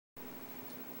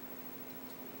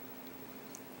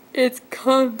It's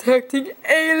contacting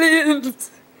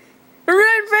aliens!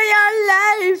 Run for your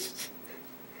life!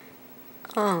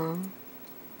 Oh,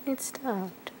 it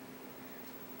stopped.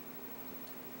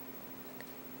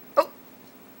 Oh!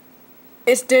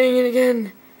 It's doing it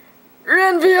again!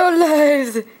 Run for your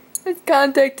lives! It's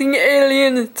contacting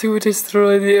aliens to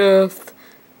destroy the Earth.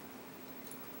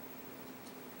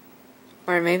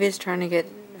 Or maybe it's trying to get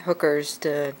hookers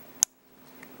to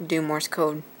do Morse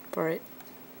code for it.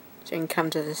 So you can come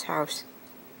to this house.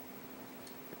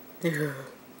 Ugh,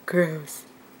 gross.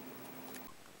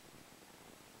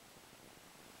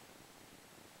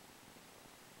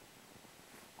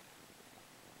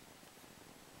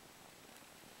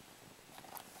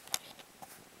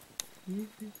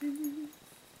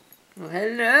 Well,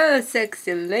 hello,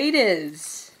 sexy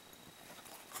ladies.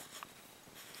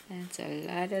 That's a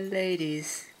lot of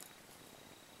ladies.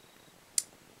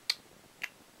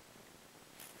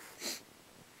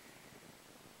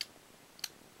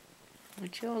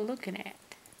 What y'all looking at?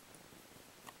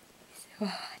 So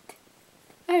hot.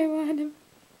 I want him.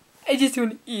 I just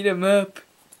want to eat him up.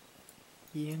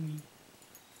 Yummy.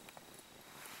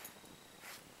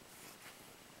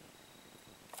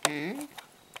 Hmm?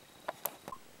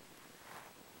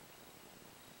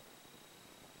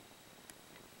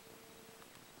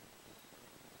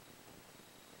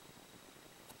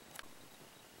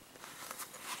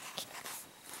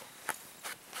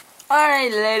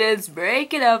 Alright, ladies,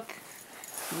 break it up.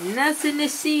 Nothing to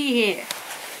see here.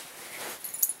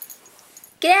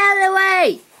 Get out of the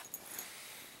way!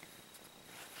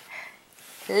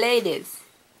 Ladies,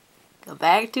 go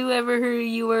back to whoever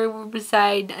you were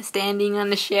beside, standing on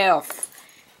the shelf.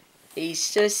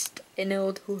 He's just an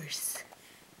old horse.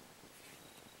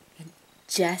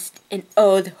 Just an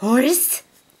old horse?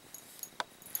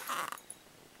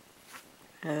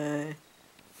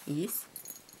 Yes?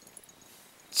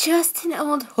 Just an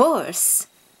old horse?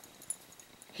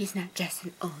 He's not just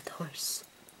an old horse.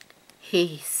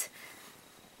 He's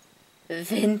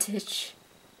vintage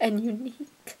and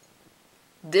unique.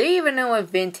 Do you even know what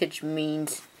vintage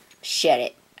means? Shut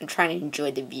it. I'm trying to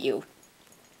enjoy the view.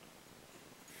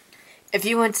 If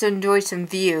you want to enjoy some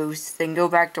views, then go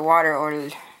back to water or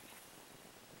look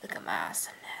at my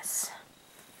awesomeness.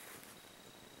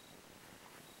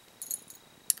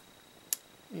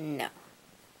 No.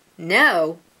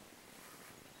 No?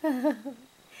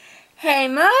 Hey,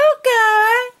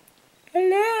 Mocha!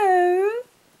 Hello?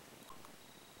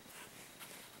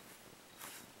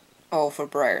 Oh, for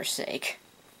Briar's sake.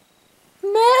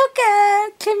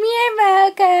 Mocha! Come here,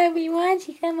 Mocha! We want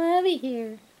you to come over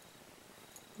here.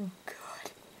 Oh,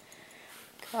 God.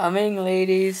 Coming,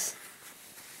 ladies.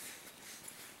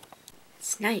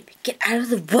 Snipe, get out of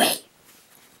the way!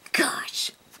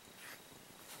 Gosh!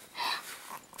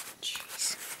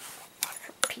 Jeez.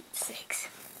 For Pete's sakes.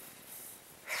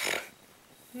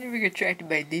 Never got attracted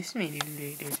by this many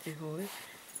ladies before.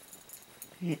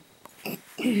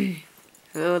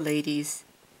 Hello, ladies.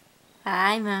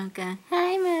 Hi, Mocha.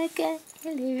 Hi, Mocha.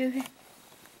 Hello.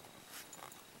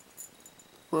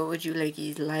 What would you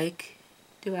ladies like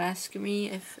to ask me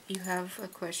if you have a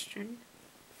question?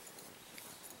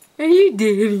 Are you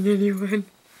dating anyone?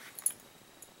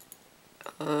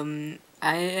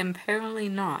 I am apparently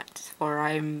not, for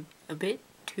I'm a bit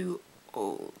too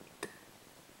old.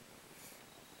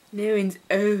 No one's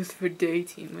old for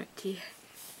dating, my dear.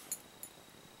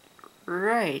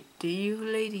 Right, do you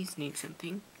ladies need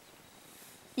something?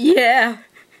 Yeah!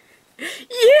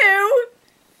 You!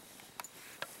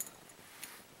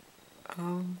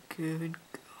 Oh, good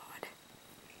God.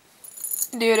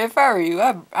 Dude, if I were you,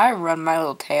 I'd run my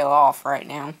little tail off right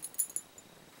now.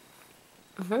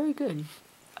 Very good.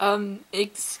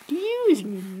 Excuse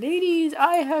me, ladies,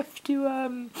 I have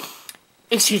to,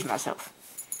 excuse myself.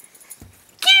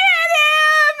 Get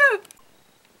him!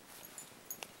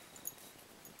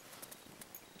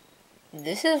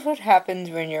 This is what happens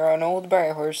when you're an old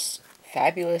barrier horse,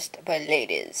 fabulous by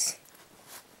ladies.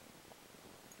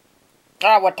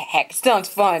 Ah, what the heck, sounds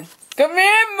fun. Come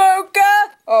here,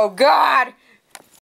 Mocha! Oh, God!